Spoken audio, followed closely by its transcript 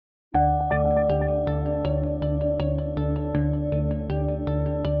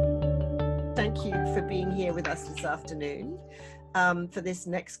here with us this afternoon for this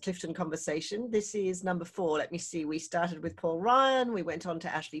next Clifton conversation. This is number 4. Let me see. We started with Paul Ryan. We went on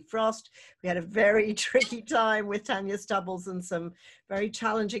to Ashley Frost. We had a very tricky time with Tanya Stubbles and some very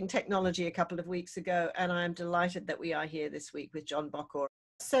challenging technology a couple of weeks ago. And I'm delighted that we are here this week with John Bokor.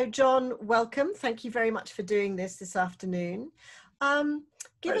 So John, welcome. Thank you very much for doing this afternoon.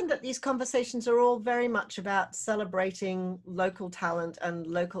 Given that these conversations are all very much about celebrating local talent and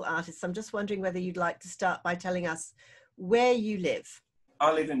local artists, I'm just wondering whether you'd like to start by telling us where you live.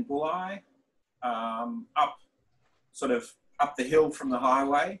 I live in Bulli, up the hill from the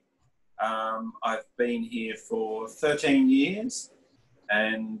highway. I've been here for 13 years,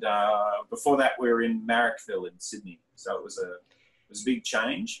 and before that we were in Marrickville in Sydney. So it was a big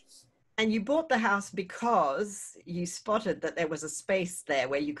change. And you bought the house because you spotted that there was a space there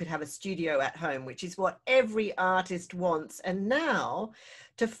where you could have a studio at home, which is what every artist wants. And now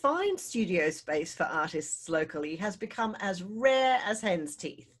to find studio space for artists locally has become as rare as hen's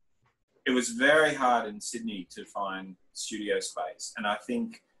teeth. It was very hard in Sydney to find studio space. And I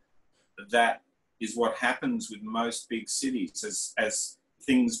think that is what happens with most big cities. As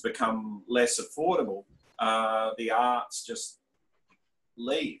things become less affordable, the arts just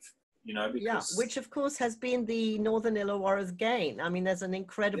leave. Because which of course has been the Northern Illawarra's gain. I mean, there's an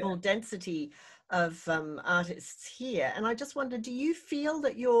incredible density of artists here. And I just wonder, do you feel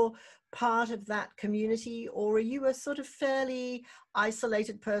that you're part of that community, or are you a sort of fairly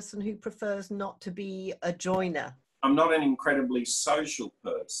isolated person who prefers not to be a joiner? I'm not an incredibly social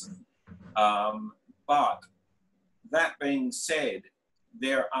person. But that being said,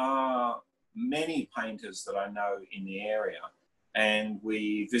 there are many painters that I know in the area, and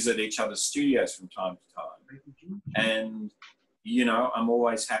we visit each other's studios from time to time. And, I'm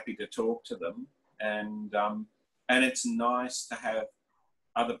always happy to talk to them. And it's nice to have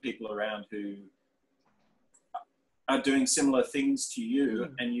other people around who are doing similar things to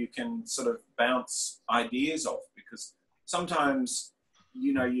you, and you can sort of bounce ideas off, because sometimes,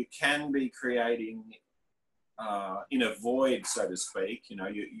 you can be creating in a void, so to speak.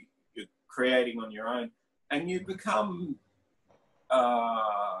 You're creating on your own, and you become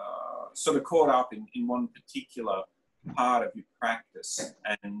sort of caught up in one particular part of your practice.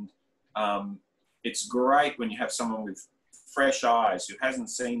 And it's great when you have someone with fresh eyes who hasn't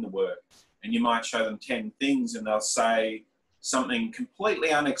seen the work, and you might show them 10 things and they'll say something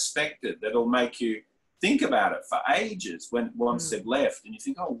completely unexpected that'll make you think about it for ages once they've left, and you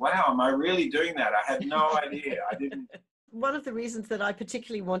think, oh wow, am I really doing that? I had no idea. I didn't. One of the reasons that I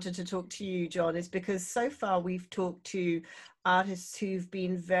particularly wanted to talk to you, John, is because so far we've talked to artists who've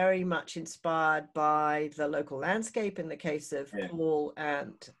been very much inspired by the local landscape, in the case of Paul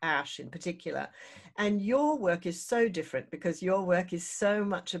and Ash in particular. And your work is so different, because your work is so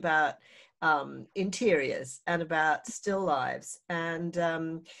much about interiors and about still lives. And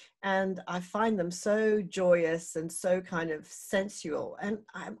I find them so joyous and so kind of sensual. And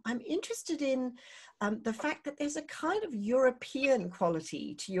I'm interested in the fact that there's a kind of European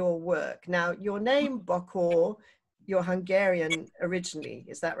quality to your work. Now, your name, Bokor, you're Hungarian originally,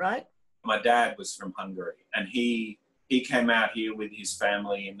 is that right? My dad was from Hungary, and he came out here with his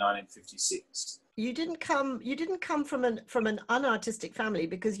family in 1956. You didn't come from an unartistic family,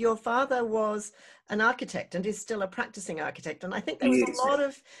 because your father was an architect and is still a practicing architect. And I think there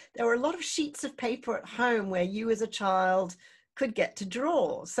were a lot of sheets of paper at home where you as a child could get to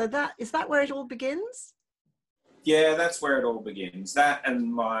draw. So is that where it all begins? Yeah, that's where it all begins. That,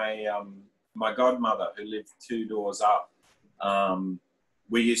 and my godmother, who lived 2 doors up,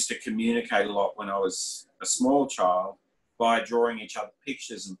 we used to communicate a lot when I was a small child by drawing each other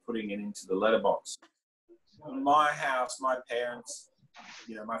pictures and putting it into the letterbox. My house, my parents,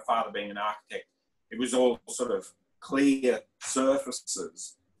 my father being an architect, it was all sort of clear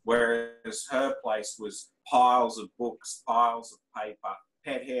surfaces, whereas her place was piles of books, piles of paper,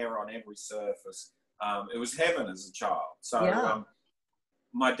 pet hair on every surface. It was heaven as a child. So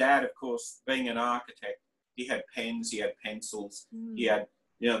my dad, of course, being an architect, he had pens, he had pencils, he had,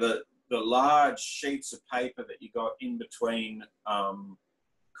 the large sheets of paper that you got in between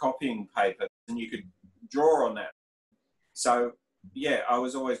copying paper, and you could draw on that. So yeah, I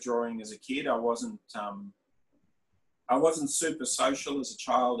was always drawing as a kid. I wasn't super social as a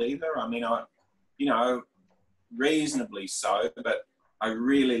child either. I mean, reasonably so, but I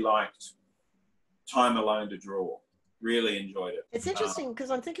really liked time alone to draw. really enjoyed it. It's interesting because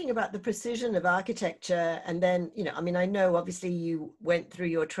I'm thinking about the precision of architecture, and then, you know, I mean, I know obviously you went through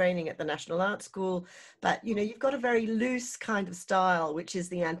your training at the National Art School, but, you know, you've got a very loose kind of style, which is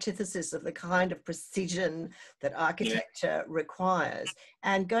the antithesis of the kind of precision that architecture requires.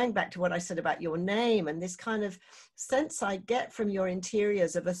 And going back to what I said about your name and this kind of sense I get from your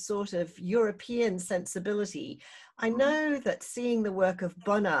interiors of a sort of European sensibility. I know that seeing the work of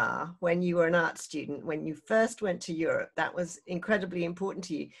Bonnard when you were an art student, when you first went to Europe, that was incredibly important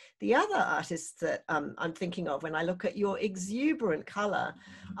to you. The other artists that I'm thinking of when I look at your exuberant color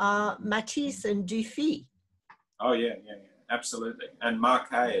are Matisse and Dufy. Oh, yeah, absolutely. And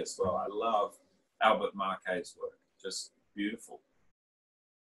Marquet as well. I love Albert Marquet's work, just beautiful.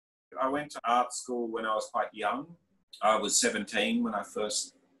 I went to art school when I was quite young. I was 17 when I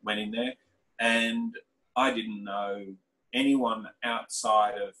first went in there, and I didn't know anyone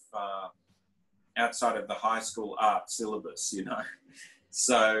outside of the high school art syllabus, you know.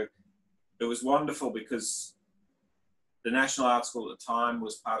 So it was wonderful because the National Art School at the time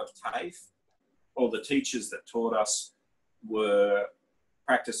was part of TAFE. All the teachers that taught us were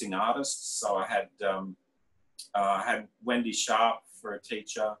practicing artists. So I had Wendy Sharp for a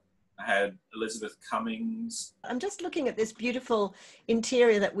teacher. I had Elizabeth Cummings. I'm just looking at this beautiful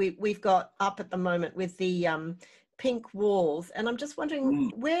interior that we've got up at the moment with the pink walls. And I'm just wondering,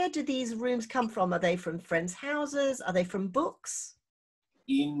 where do these rooms come from? Are they from friends' houses? Are they from books?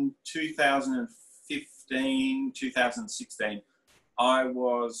 In 2015, 2016, I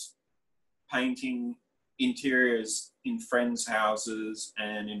was painting interiors in friends' houses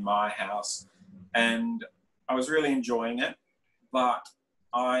and in my house. And I was really enjoying it, but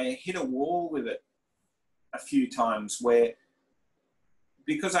I hit a wall with it a few times where,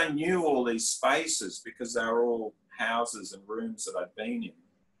 because I knew all these spaces, because they were all houses and rooms that I'd been in,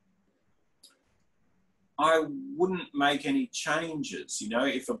 I wouldn't make any changes. You know,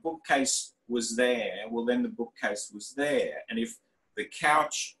 if a bookcase was there, well, then the bookcase was there. And if the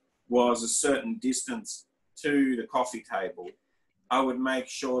couch was a certain distance to the coffee table, I would make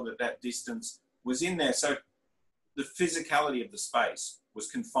sure that that distance was in there. So the physicality of the space was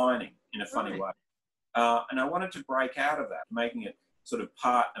confining in a funny way. And I wanted to break out of that, making it sort of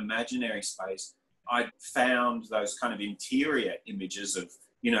part imaginary space. I found those kind of interior images of,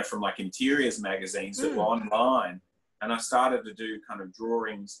 you know, from like interiors magazines that were online. And I started to do kind of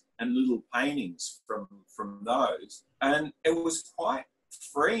drawings and little paintings from those. And it was quite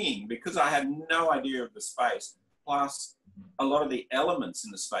freeing because I had no idea of the space. Plus, a lot of the elements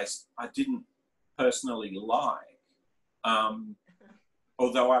in the space I didn't personally like.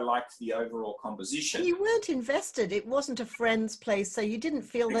 Although I liked the overall composition. You weren't invested. It wasn't a friend's place, so you didn't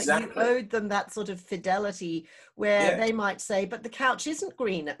feel that you owed them that sort of fidelity where they might say, but the couch isn't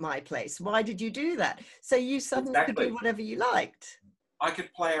green at my place. Why did you do that? So you suddenly could do whatever you liked. I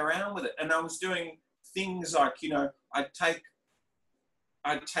could play around with it. And I was doing things like, you know, I'd take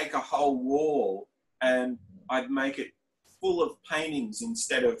a whole wall and I'd make it full of paintings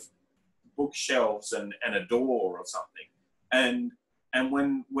instead of bookshelves and a door or something. And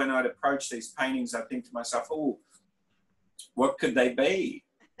when I'd approach these paintings, I'd think to myself, oh, what could they be?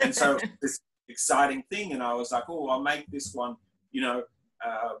 And so this exciting thing, and I was like, oh, I'll make this one, you know,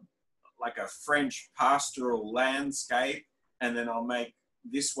 like a French pastoral landscape, and then I'll make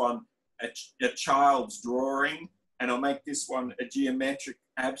this one a child's drawing, and I'll make this one a geometric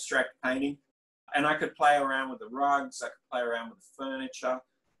abstract painting. And I could play around with the rugs, I could play around with the furniture.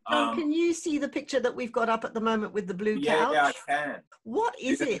 Can you see the picture that we've got up at the moment with the blue couch? Yeah, I can. What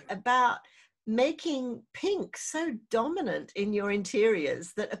is it about making pink so dominant in your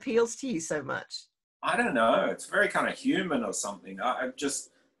interiors that appeals to you so much? I don't know. It's very kind of human or something. I'm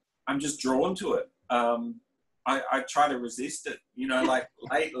just drawn to it. I try to resist it. You know, like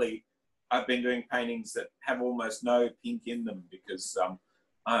lately, I've been doing paintings that have almost no pink in them because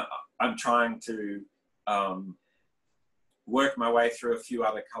I'm trying to work my way through a few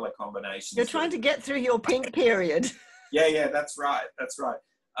other color combinations. You're trying to get through your pink period. Yeah, that's right.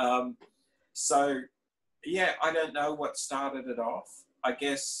 So, yeah, I don't know what started it off. I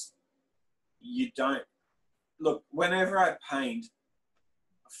guess you don't... Look, whenever I paint,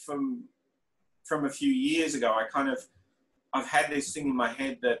 from a few years ago, I've had this thing in my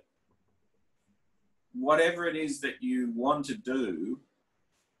head that whatever it is that you want to do,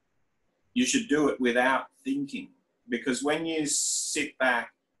 you should do it without thinking. Because when you sit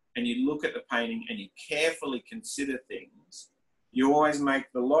back and you look at the painting and you carefully consider things, you always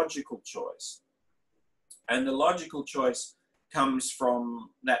make the logical choice. And the logical choice comes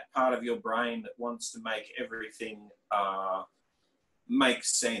from that part of your brain that wants to make everything make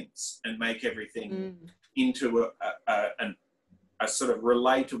sense and make everything into a sort of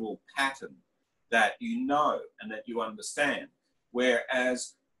relatable pattern that you know and that you understand.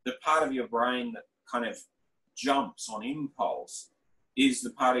 Whereas the part of your brain that kind of jumps on impulse is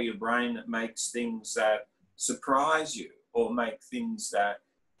the part of your brain that makes things that surprise you or make things that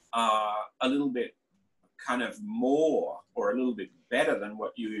are a little bit kind of more or a little bit better than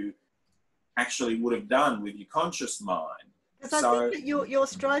what you actually would have done with your conscious mind. Because I think that you're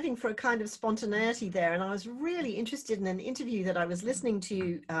striving for a kind of spontaneity there. And I was really interested in an interview that I was listening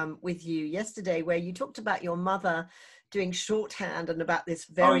to with you yesterday, where you talked about your mother doing shorthand and about this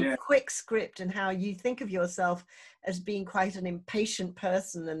very quick script, and how you think of yourself as being quite an impatient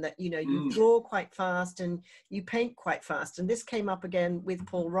person, and that, you know, you draw quite fast and you paint quite fast. And this came up again with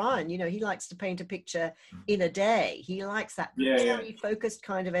Paul Ryan. You know, he likes to paint a picture in a day. He likes that very focused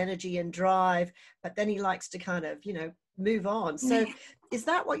kind of energy and drive, but then he likes to kind of, you know, move on. So is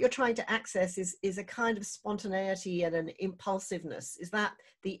that what you're trying to access, is a kind of spontaneity and an impulsiveness? Is that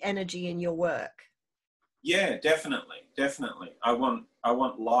the energy in your work? Yeah, definitely. I want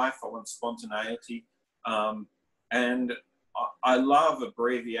life, I want spontaneity, and I love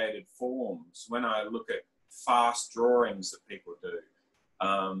abbreviated forms. When I look at fast drawings that people do,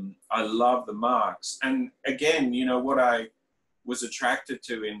 I love the marks. And again, you know, what I was attracted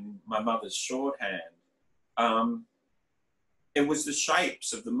to in my mother's shorthand, it was the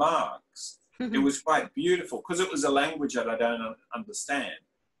shapes of the marks. It was quite beautiful because it was a language that I don't understand.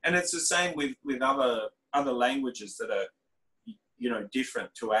 And it's the same with other languages that are, you know,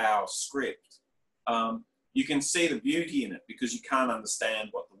 different to our script. You can see the beauty in it because you can't understand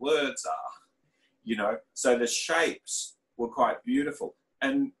what the words are, you know. So the shapes were quite beautiful.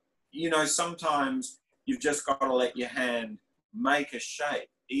 And, you know, sometimes you've just got to let your hand make a shape,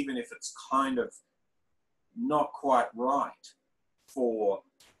 even if it's kind of not quite right for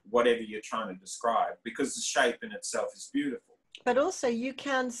whatever you're trying to describe, because the shape in itself is beautiful. But also you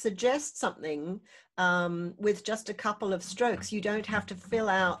can suggest something with just a couple of strokes. You don't have to fill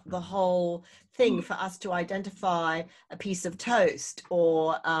out the whole thing for us to identify a piece of toast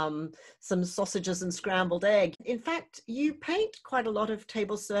or some sausages and scrambled egg. In fact, you paint quite a lot of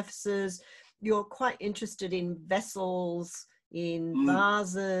table surfaces. You're quite interested in vessels, in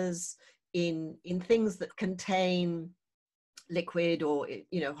vases, in things that contain liquid or,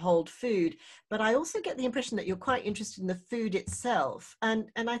 you know, hold food. But I also get the impression that you're quite interested in the food itself.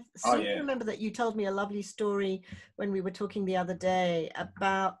 And I seem to remember that you told me a lovely story when we were talking the other day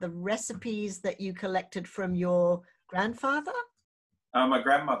about the recipes that you collected from your grandfather. My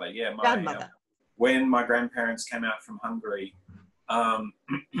grandmother, when my grandparents came out from Hungary,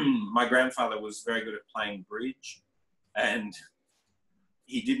 my grandfather was very good at playing bridge, and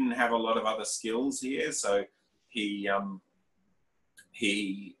he didn't have a lot of other skills here, so he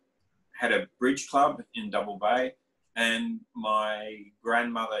had a bridge club in Double Bay, and my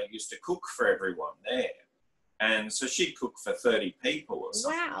grandmother used to cook for everyone there. And so she'd cook for 30 people or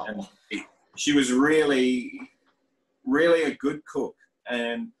something. Wow. And she was really, really a good cook,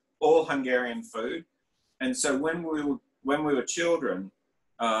 and all Hungarian food. And so when we were children,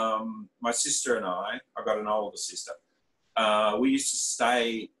 my sister and I got an older sister, we used to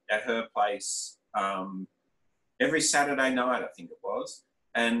stay at her place every Saturday night, I think it was.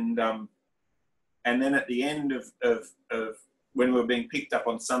 And then at the end of when we were being picked up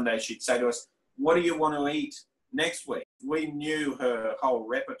on Sunday, she'd say to us, "What do you want to eat next week?" We knew her whole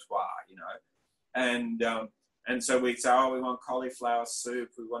repertoire, you know. And so we'd say, "Oh, we want cauliflower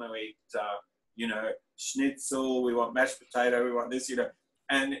soup, we want to eat, you know, schnitzel, we want mashed potato, we want this, you know."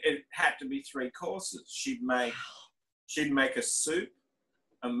 And it had to be 3 courses. She'd make a soup,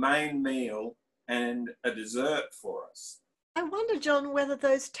 a main meal, and a dessert for us. I wonder, John, whether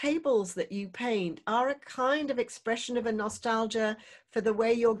those tables that you paint are a kind of expression of a nostalgia for the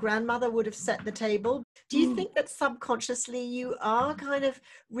way your grandmother would have set the table. Do you think that subconsciously you are kind of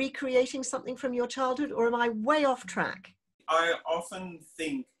recreating something from your childhood, or am I way off track? I often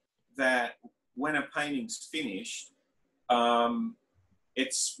think that when a painting's finished,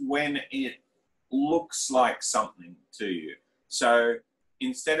 it's when it looks like something to you. So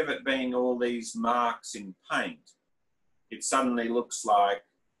instead of it being all these marks in paint, it suddenly looks like,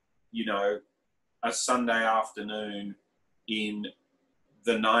 you know, a Sunday afternoon in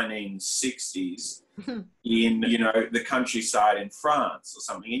the 1960s in, you know, the countryside in France or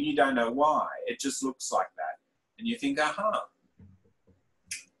something, and you don't know why. It just looks like that. And you think, aha,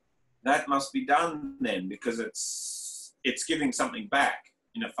 that must be done then, because it's giving something back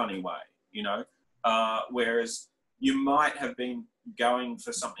in a funny way, you know. Whereas you might have been going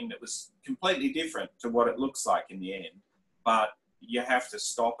for something that was completely different to what it looks like in the end, but you have to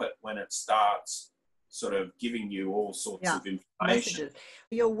stop it when it starts sort of giving you all sorts Yeah, of information. messages.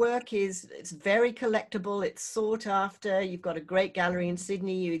 Your work it's very collectible. It's sought after. You've got a great gallery in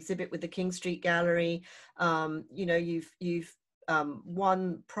Sydney. You exhibit with the King Street Gallery. You know, you've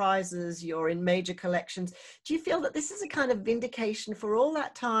won prizes. You're in major collections. Do you feel that this is a kind of vindication for all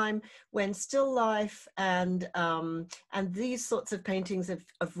that time when still life and these sorts of paintings of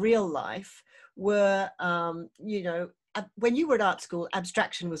real life were, you know, when you were at art school,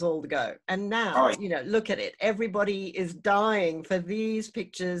 abstraction was all the go. And now, you know, look at it. Everybody is dying for these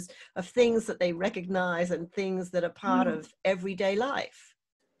pictures of things that they recognize and things that are part of everyday life.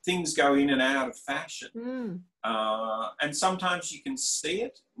 Things go in and out of fashion. And sometimes you can see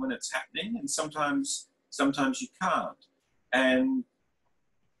it when it's happening, and sometimes you can't. And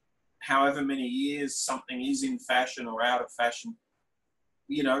however many years something is in fashion or out of fashion,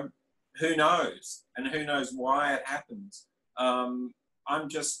 you know, who knows? And who knows why it happens? I'm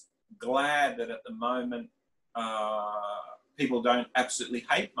just glad that at the moment people don't absolutely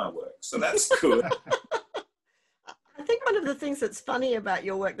hate my work. So that's good. I think one of the things that's funny about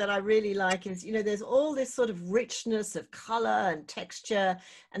your work that I really like is, you know, there's all this sort of richness of color and texture,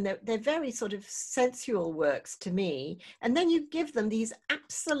 and they're very sort of sensual works to me. And then you give them these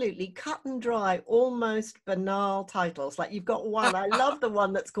absolutely cut and dry, almost banal titles. Like you've got one, I love the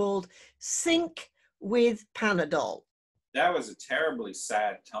one that's called Sink with Panadol. That was a terribly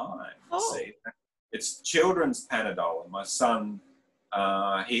sad time. See, it's children's Panadol, and my son,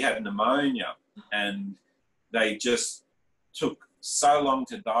 he had pneumonia, and they just took so long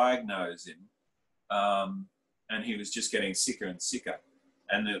to diagnose him, and he was just getting sicker and sicker.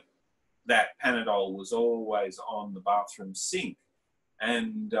 And that Panadol was always on the bathroom sink.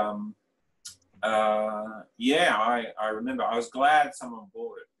 And yeah, I remember I was glad someone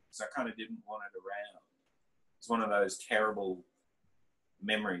bought it because I kind of didn't want it around. It's one of those terrible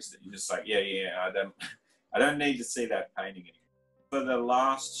memories that you're just like, yeah, I don't need to see that painting anymore. For the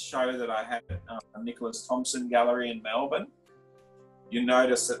last show that I had at Nicholas Thompson Gallery in Melbourne, you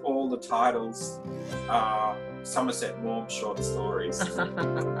notice that all the titles are Somerset Maugham short stories.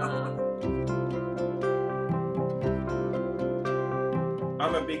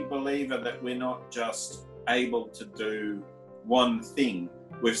 I'm a big believer that we're not just able to do one thing.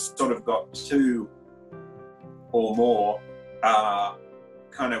 We've sort of got two or more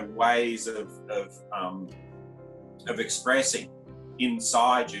kind of ways of expressing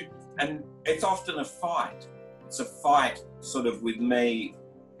inside you, and it's often a fight. It's a fight sort of with me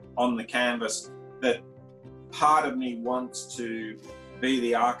on the canvas, that part of me wants to be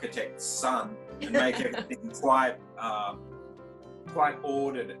the architect's son and make everything quite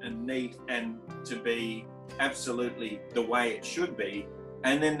ordered and neat and to be absolutely the way it should be,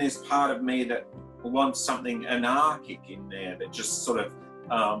 and then there's part of me that wants something anarchic in there that just sort of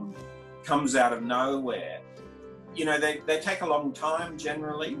comes out of nowhere. You know, they take a long time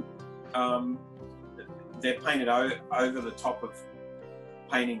generally. They're painted over the top of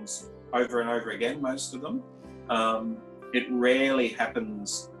paintings over and over again, most of them. It rarely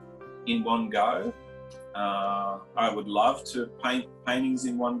happens in one go. I would love to paint paintings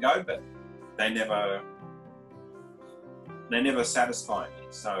in one go, but they never satisfy me.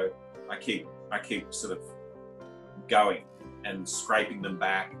 So I keep sort of going and scraping them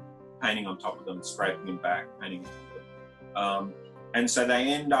back, painting on top of them, scraping them back, painting on top of them. And so they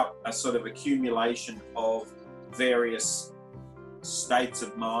end up a sort of accumulation of various states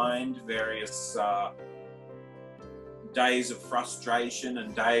of mind, various days of frustration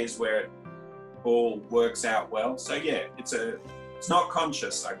and days where it all works out well. So yeah, it's not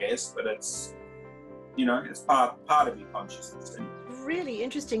conscious, I guess, but it's, you know, it's part of your consciousness. Really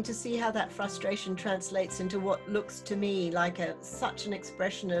interesting to see how that frustration translates into what looks to me like such an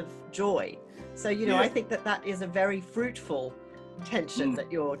expression of joy. So, you know, I think that is a very fruitful tension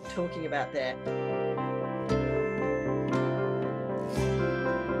that you're talking about there.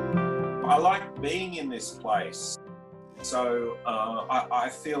 I like being in this place. So I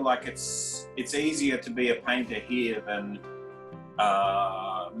feel like it's easier to be a painter here than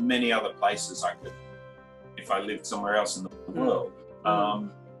many other places I could if I lived somewhere else in the world.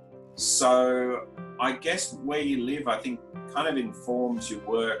 So I guess where you live, I think, kind of informs your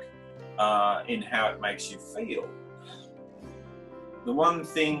work in how it makes you feel. The one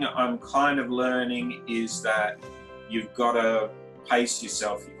thing I'm kind of learning is that you've got to pace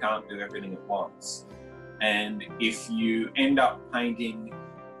yourself. You can't do everything at once. And if you end up painting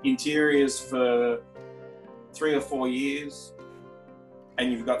interiors for 3 or 4 years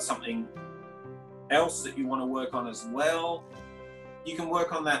and you've got something else that you want to work on as well, you can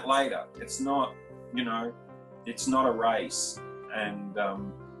work on that later. It's not, you know, it's not a race. And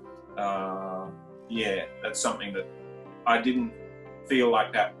yeah, that's something that I didn't feel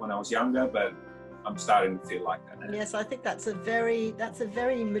like that when I was younger, but I'm starting to feel like that now. Yes, I think that's a very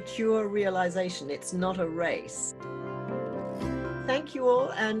mature realization. It's not a race. Thank you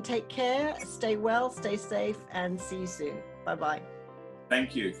all, and take care. Stay well, stay safe, and see you soon. Bye-bye.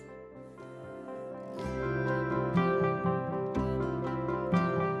 Thank you.